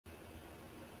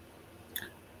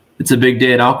It's a big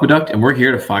day at Aqueduct, and we're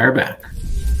here to fire back.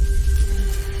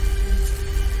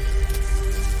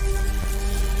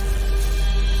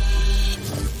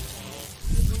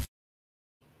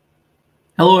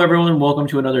 Hello, everyone. Welcome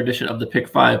to another edition of the Pick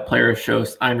 5 Players Show.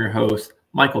 I'm your host,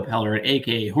 Michael Pellerin,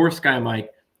 a.k.a. Horse Guy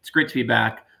Mike. It's great to be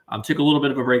back. Took a little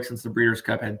bit of a break since the Breeders'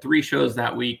 Cup. Had 3 shows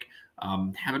that week.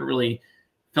 Haven't really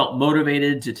felt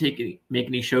motivated to make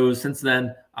any shows since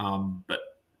then, but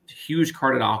huge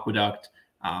card at Aqueduct.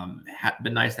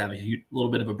 Been nice to have a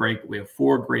little bit of a break. We have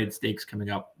 4 graded stakes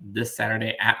coming up this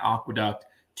Saturday at Aqueduct.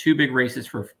 2 big races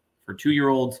for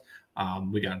 2-year-olds.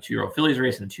 We got a 2-year-old fillies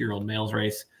race and a 2-year-old males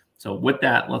race. So with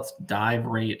that, let's dive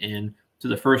right in to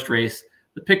the first race,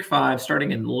 the Pick 5,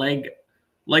 starting in leg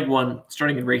 1,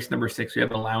 starting in race number 6. We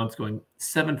have an allowance going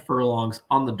 7 furlongs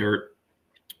on the dirt,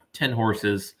 10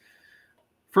 horses.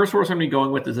 First horse I'm going to be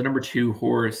going with is the number 2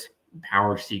 horse,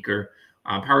 Power Seeker.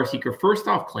 Power Seeker, first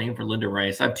off claim for Linda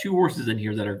Rice. I have 2 horses in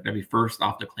here that are going to be first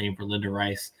off the claim for Linda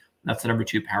Rice. That's the number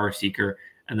 2 Power Seeker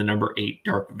and the number 8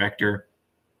 Dark Vector.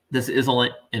 This is an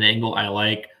angle I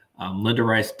like. Linda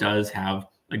Rice does have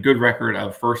a good record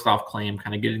of first off claim,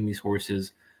 kind of getting these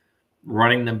horses,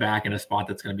 running them back in a spot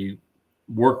that's going to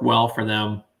work well for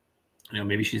them.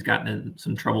 Maybe she's gotten in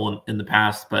some trouble in the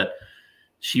past, but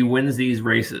she wins these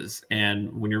races.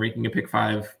 And when you're making a Pick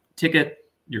 5 ticket,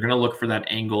 you're going to look for that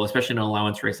angle, especially in an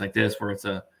allowance race like this, where it's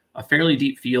a fairly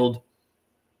deep field.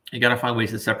 You got to find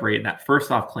ways to separate. And that first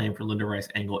off claim for Linda Rice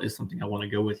angle is something I want to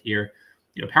go with here.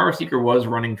 Power Seeker was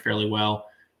running fairly well.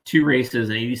 2 races,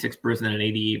 an 86 Brisnet, an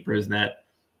 88 Brisnet.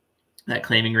 That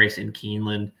claiming race in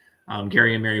Keeneland,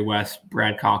 Gary and Mary West,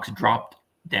 Brad Cox dropped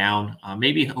down,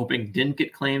 maybe hoping didn't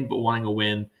get claimed, but wanting a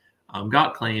win.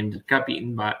 Got claimed, got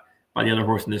beaten by the other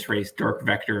horse in this race, Dark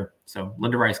Vector. So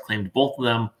Linda Rice claimed both of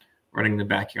them, running them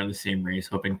back here on the same race,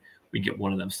 hoping we get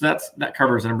one of them. So that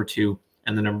covers the number 2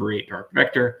 and the number 8 Dark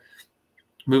Vector.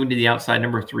 Moving to the outside,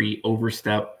 number 3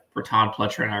 Overstep for Todd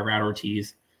Pletcher and Irad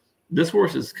Ortiz. This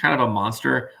horse is kind of a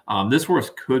monster. This horse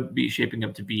could be shaping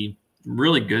up to be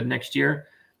really good next year.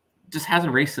 Just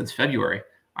hasn't raced since February.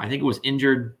 I think it was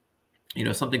injured.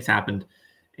 Something's happened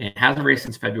and hasn't raced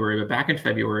since February. But back in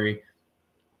February,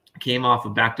 came off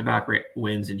of back-to-back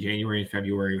wins in January and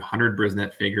February. 100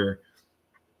 Brisnet figure,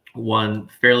 won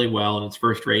fairly well in its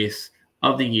first race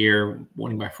of the year,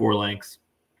 winning by 4 lengths.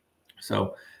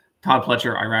 So Todd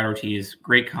Pletcher, Irad Ortiz,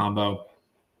 great combo.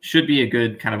 Should be a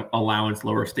good kind of allowance,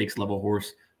 lower stakes level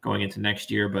horse going into next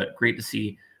year. But great to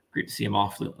see him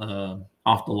off the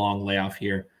long layoff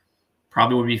here.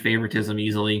 Probably would be favoritism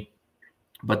easily,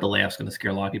 but the layoff's going to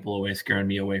scare a lot of people away, scaring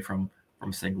me away from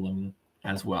singling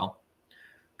as well.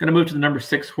 Going to move to the number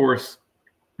 6 horse,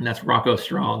 and that's Rocco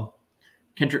Strong.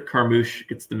 Kendrick Carmouche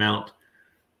gets the mount.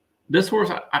 This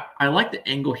horse, I like the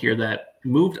angle here that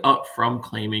moved up from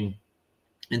claiming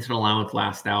into an allowance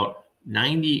last out.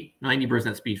 90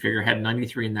 Brisnet speed figure, had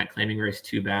 93 in that claiming race,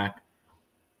 2 back.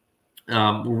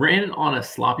 Ran on a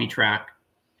sloppy track,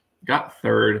 got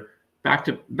 3rd.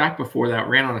 Back before that,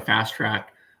 ran on a fast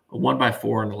track, won by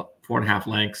 4 and 4.5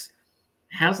 lengths.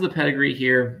 Has the pedigree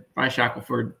here by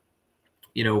Shackelford.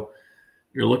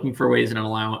 You're looking for ways in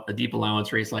a deep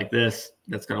allowance race like this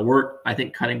that's going to work. I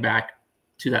think cutting back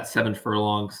to that 7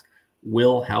 furlongs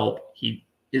will help. He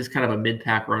is kind of a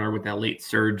mid-pack runner with that late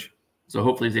surge, so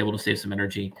hopefully he's able to save some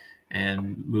energy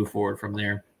and move forward from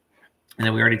there. And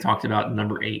then we already talked about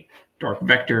number 8, Dark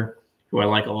Vector, who I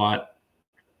like a lot,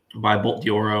 by Bolt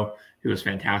Dioro, who was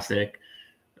fantastic.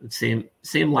 Same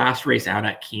last race out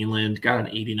at Keeneland, got an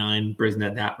 89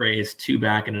 Brisnet that race, 2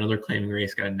 back in another claiming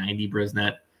race, got a 90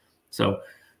 Brisnet. So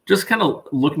just kind of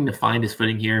looking to find his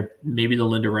footing here. Maybe the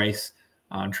Linda Rice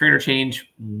trainer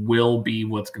change will be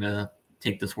what's going to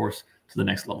take this horse to the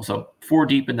next level. So 4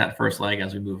 deep in that first leg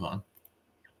as we move on.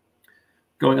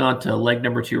 Going on to leg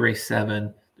number 2, race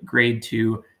 7, grade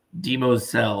 2,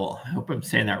 Demosel. I hope I'm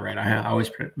saying that right. I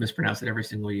always mispronounce it every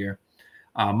single year.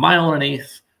 Mile and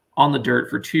 1/8 on the dirt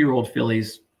for 2-year-old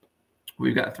fillies.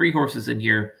 We've got 3 horses in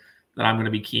here that I'm going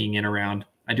to be keying in around.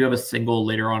 I do have a single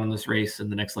later on in this race. In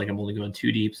the next leg, I'm only going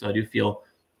 2 deep, so I do feel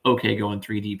okay going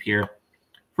 3 deep here.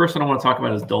 First one I want to talk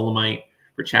about is Dolomite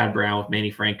for Chad Brown with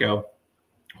Manny Franco.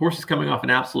 Horse is coming off an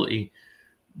absolutely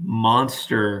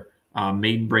monster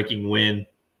maiden-breaking win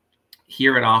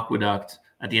here at Aqueduct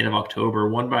at the end of October,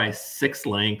 won by 6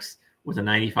 lengths with a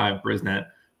 95 Brisnet.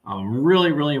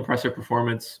 Really, really impressive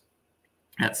performance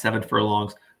at 7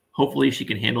 furlongs. Hopefully she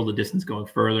can handle the distance going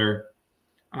further.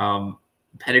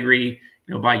 Pedigree,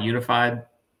 by Unified,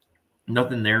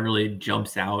 nothing there really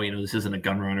jumps out. This isn't a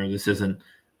gun runner. This isn't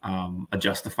a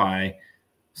Justify.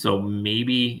 So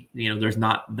maybe, there's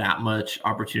not that much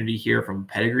opportunity here from a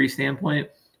pedigree standpoint.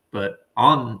 but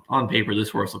on paper, this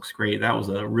horse looks great. That was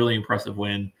a really impressive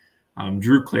win.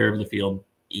 Drew clear of the field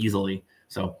easily.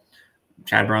 So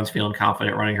Chad Brown's feeling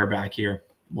confident running her back here.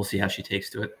 We'll see how she takes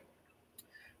to it.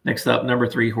 Next up, number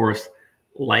 3 horse,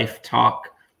 Life Talk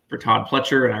for Todd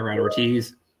Pletcher and Irad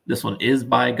Ortiz. This one is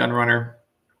by Gunrunner,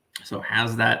 so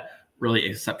has that really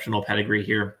exceptional pedigree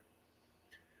here.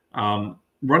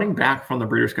 Running back from the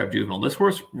Breeders' Cup Juvenile. This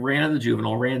horse ran in the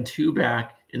Juvenile, ran 2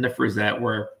 back in the Frisette,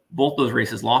 where both those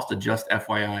races lost to Just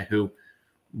FYI, who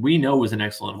we know was an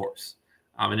excellent horse.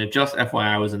 And if Just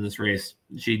FYI was in this race,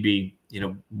 she'd be,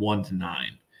 1 to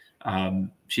 9.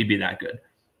 She'd be that good.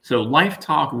 So Life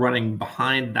Talk running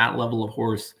behind that level of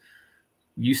horse,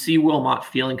 you see Will Mott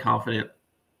feeling confident,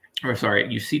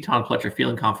 you see Todd Pletcher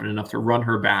feeling confident enough to run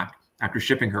her back after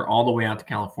shipping her all the way out to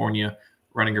California,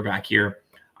 running her back here.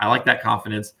 I like that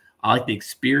confidence. I like the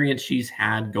experience she's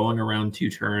had going around 2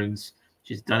 turns.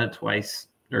 She's done it twice.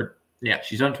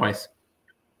 She's done it twice.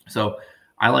 So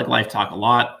I like Life Talk a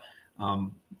lot. I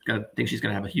think she's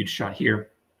going to have a huge shot here.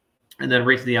 And then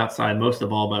right to the outside, most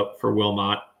of all for Will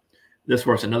Mott. This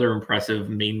horse, another impressive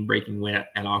maiden breaking win at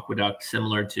Aqueduct,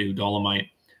 similar to Dolomite,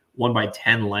 won by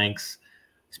 10 lengths.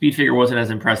 Speed figure wasn't as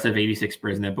impressive, 86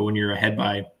 Brisnet, but when you're ahead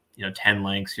by 10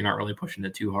 lengths, you're not really pushing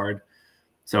it too hard.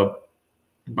 So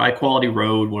by Quality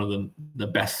Road, one of the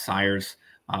best sires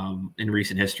in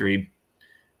recent history.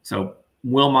 So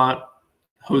Wilmot,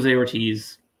 Jose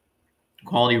Ortiz,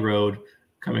 Quality Road,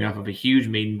 coming off of a huge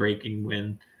maiden breaking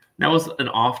win. That was an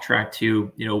off track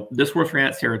too. This horse ran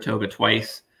at Saratoga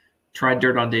twice, tried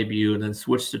dirt on debut, and then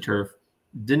switched to turf.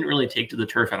 Didn't really take to the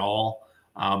turf at all.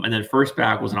 And then first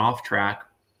back was an off track,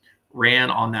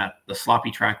 ran on the sloppy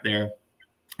track there.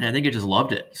 And I think it just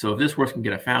loved it. So if this horse can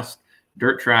get a fast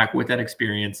dirt track with that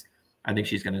experience, I think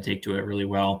she's going to take to it really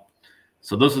well.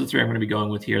 So those are the 3 I'm going to be going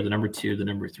with here, the number 2, the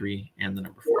number 3, and the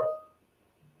number 4.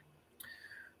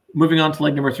 Moving on to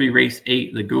leg number 3, race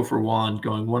 8, the Gopher Wand,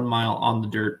 going 1 mile on the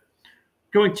dirt.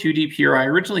 Going 2 deep here. I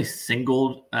originally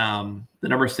singled the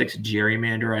number 6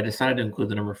 Gerrymander. I decided to include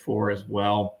the number 4 as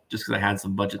well, just because I had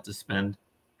some budget to spend.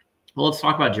 Well, let's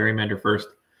talk about Gerrymander first.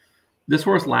 This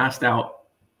horse last out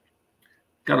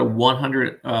got a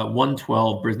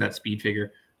 112 Brisnet speed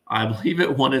figure. I believe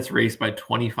it won its race by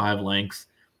 25 lengths,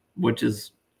 which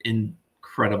is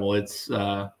incredible. It's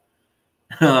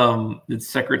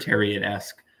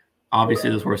Secretariat-esque. Obviously,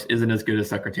 this horse isn't as good as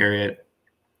Secretariat,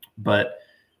 but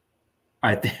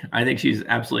I think she's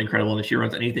absolutely incredible. And if she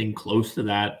runs anything close to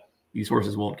that, these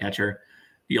horses won't catch her.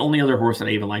 The only other horse that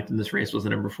I even liked in this race was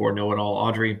the number 4, Know It All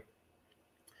Audrey.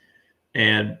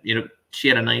 And, she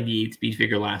had a 98 speed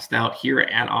figure last out here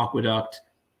at Aqueduct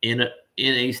in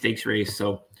a stakes race.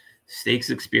 So stakes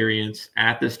experience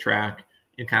at this track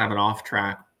and kind of an off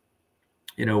track.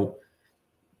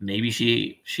 Maybe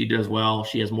she does well.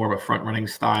 She has more of a front running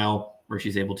style where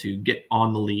she's able to get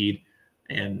on the lead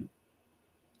and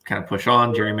kind of push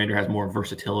on. Gerrymander has more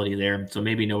versatility there. So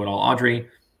maybe Know It All Audrey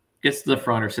gets to the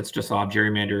front or sits just off.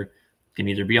 Gerrymander can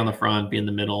either be on the front, be in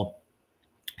the middle.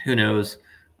 Who knows?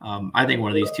 I think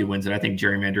one of these 2 wins it. I think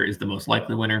Gerrymander is the most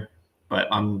likely winner, but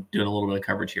I'm doing a little bit of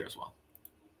coverage here as well.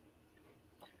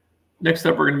 Next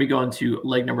up, we're going to be going to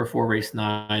leg number 4, race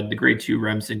 9, the grade 2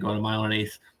 Remsen, going 1 mile and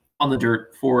 1/8 on the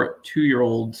dirt for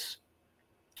 2-year-olds.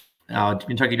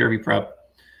 Kentucky Derby prep.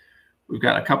 We've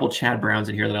got a couple Chad Browns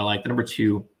in here that I like. The number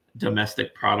 2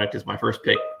 Domestic Product is my first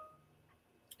pick.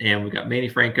 And we've got Manny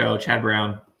Franco, Chad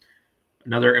Brown,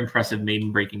 another impressive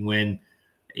maiden breaking win,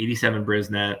 87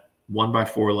 Brisnet, won by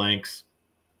 4 lengths.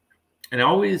 And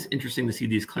always interesting to see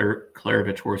these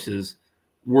Klaravich horses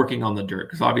working on the dirt,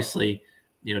 because obviously,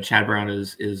 Chad Brown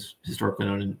is historically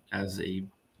known as a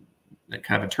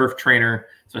kind of a turf trainer,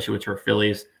 especially with turf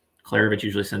fillies. Klaravich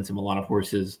usually sends him a lot of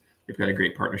horses. They've got a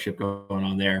great partnership going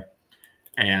on there.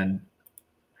 And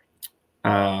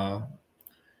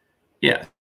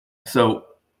so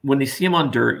when they see him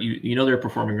on dirt, you know they're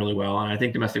performing really well. And I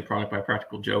think Domestic Product by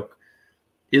Practical Joke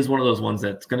is one of those ones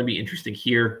that's going to be interesting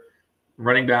here.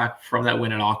 Running back from that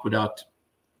win at Aqueduct,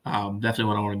 definitely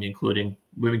one I want to be including.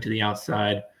 Moving to the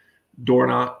outside,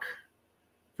 Dornock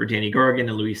for Danny Gargan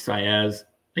and Luis Saez.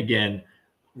 Again,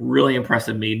 really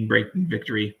impressive maiden breaking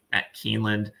victory at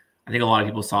Keeneland. I think a lot of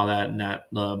people saw that in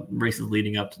the races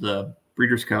leading up to the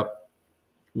Breeders' Cup.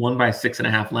 Won by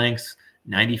 6.5 lengths,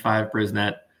 95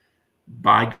 Brisnet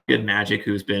by Good Magic,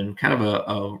 who's been kind of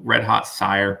a red-hot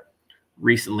sire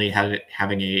recently,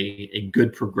 having a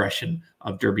good progression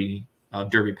of Derby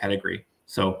pedigree.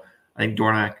 So I think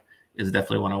Dornock is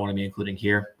definitely one I want to be including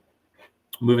here.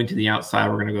 Moving to the outside,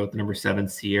 we're going to go with the number 7,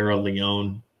 Sierra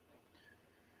Leone.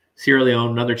 Sierra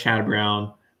Leone, another Chad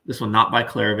Brown. This one not by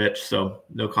Klarovich, so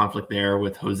no conflict there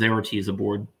with Jose Ortiz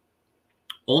aboard.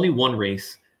 Only one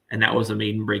race, and that was a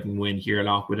maiden breaking win here at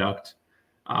Aqueduct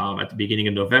at the beginning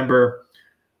of November.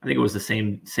 I think it was the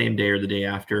same day or the day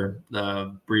after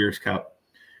the Breeders' Cup.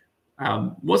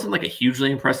 Wasn't like a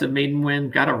hugely impressive maiden win.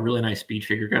 Got a really nice speed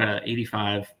figure, got an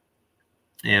 85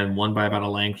 and won by about a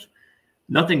length.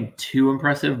 Nothing too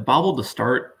impressive. Bobbled to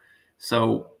start,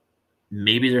 so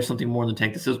maybe there's something more in the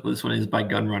tank. This one is by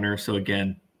Gunrunner, so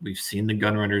again, we've seen the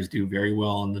Gunrunners do very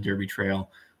well on the Derby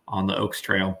Trail, on the Oaks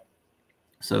Trail.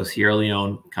 So Sierra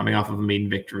Leone coming off of a maiden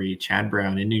victory, Chad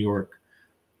Brown in New York.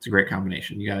 It's a great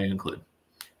combination. You got to include.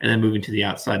 And then moving to the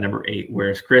outside, number 8,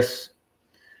 Where's Chris?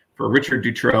 For Richard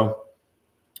Dutro,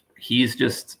 he's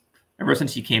just, ever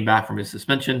since he came back from his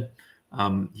suspension,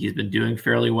 he's been doing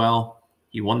fairly well.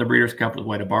 He won the Breeders' Cup with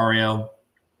White Barrio.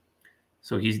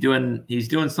 So he's doing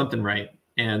something right.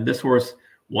 And this horse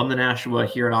won the Nashua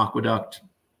here at Aqueduct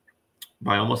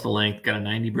by almost a length, got a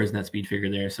 90 Brisnet speed figure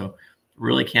there. So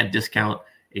really can't discount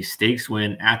a stakes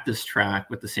win at this track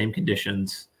with the same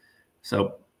conditions.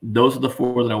 So those are the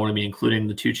 4 that I want to be including,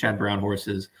 the 2 Chad Brown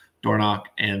horses, Dornoch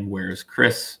and Where's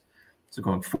Chris. So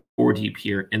going 4 deep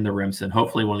here in the Remsen.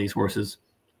 Hopefully one of these horses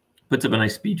puts up a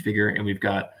nice speed figure, and we've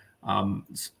got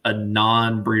a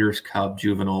non-Breeders' Cup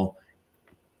juvenile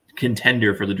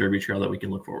contender for the Derby Trail that we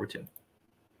can look forward to.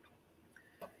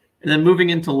 And then moving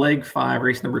into leg 5,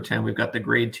 race number 10, we've got the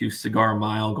grade 2 Cigar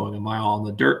Mile going a mile on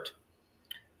the dirt.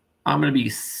 I'm going to be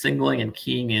singling and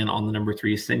keying in on the number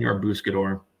 3, Senor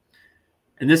Buscador.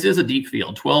 And this is a deep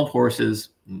field, 12 horses,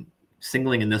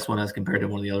 singling in this one as compared to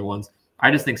one of the other ones.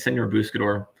 I just think Senor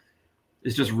Buscador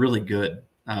is just really good.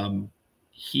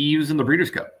 He was in the Breeders'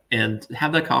 Cup, and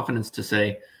have that confidence to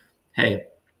say, hey,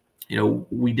 you know,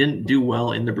 we didn't do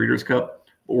well in the Breeders' Cup,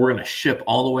 but we're going to ship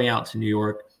all the way out to New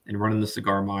York and run in the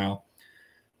Cigar Mile.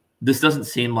 This doesn't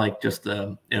seem like just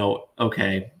a, you know,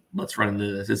 okay, let's run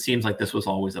into this. It seems like this was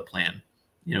always a plan.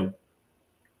 You know,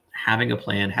 having a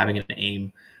plan, having an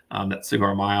aim, at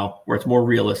Cigar Mile, where it's more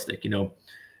realistic. You know,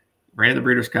 ran in the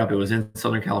Breeders' Cup. It was in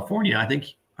Southern California. I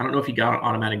don't know if he got an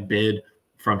automatic bid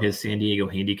from his San Diego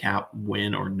handicap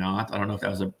win or not. I don't know if that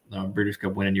was a Breeders'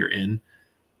 Cup win and you're in.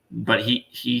 But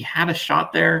he had a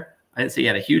shot there. I didn't say he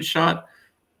had a huge shot,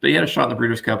 but he had a shot in the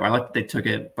Breeders' Cup. I like that they took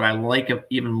it, but I like it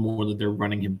even more that they're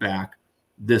running him back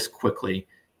this quickly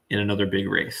in another big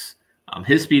race.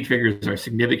 His speed figures are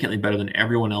significantly better than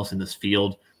everyone else in this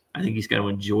field. I think he's going to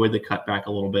enjoy the cutback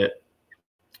a little bit.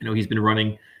 You know, he's been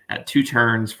running at 2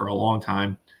 turns for a long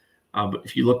time. But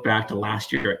if you look back to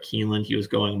last year at Keeneland, he was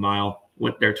going a mile,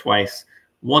 went there twice,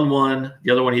 won one.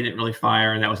 The other one he didn't really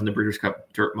fire, and that was in the Breeders'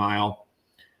 Cup Dirt Mile.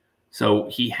 So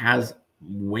he has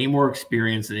way more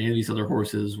experience than any of these other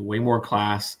horses, way more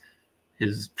class.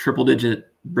 His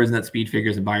triple-digit Brisnet speed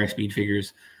figures and Beyer speed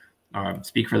figures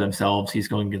speak for themselves. He's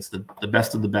going against the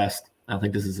best of the best. I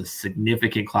think this is a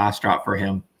significant class drop for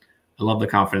him. I love the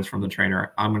confidence from the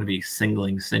trainer. I'm going to be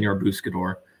singling Senor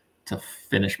Buscador to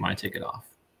finish my ticket off.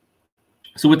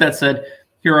 So with that said,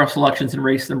 here are our selections in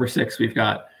race number 6. We've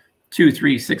got 2,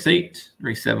 3, 6, 8.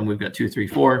 Race 7, we've got 2, 3,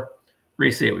 4.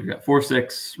 Race 8, we've got 4,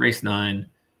 6. Race 9,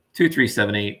 2, 3,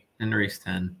 7, 8. And race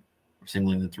 10, we're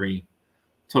singling the 3.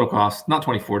 Total cost, not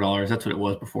 $24. That's what it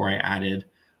was before I added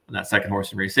on that second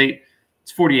horse in race 8.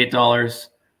 It's $48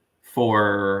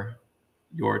 for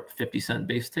your 50-cent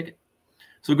base ticket.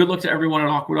 So good luck to everyone at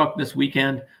Aqueduct this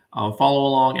weekend. Follow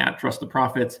along at Trust the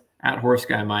Profits, at Horse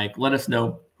Guy Mike. Let us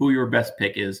know who your best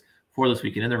pick is for this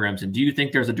weekend in the Remsen. Do you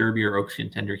think there's a Derby or Oaks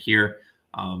contender here?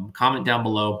 Comment down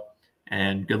below,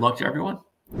 and good luck to everyone.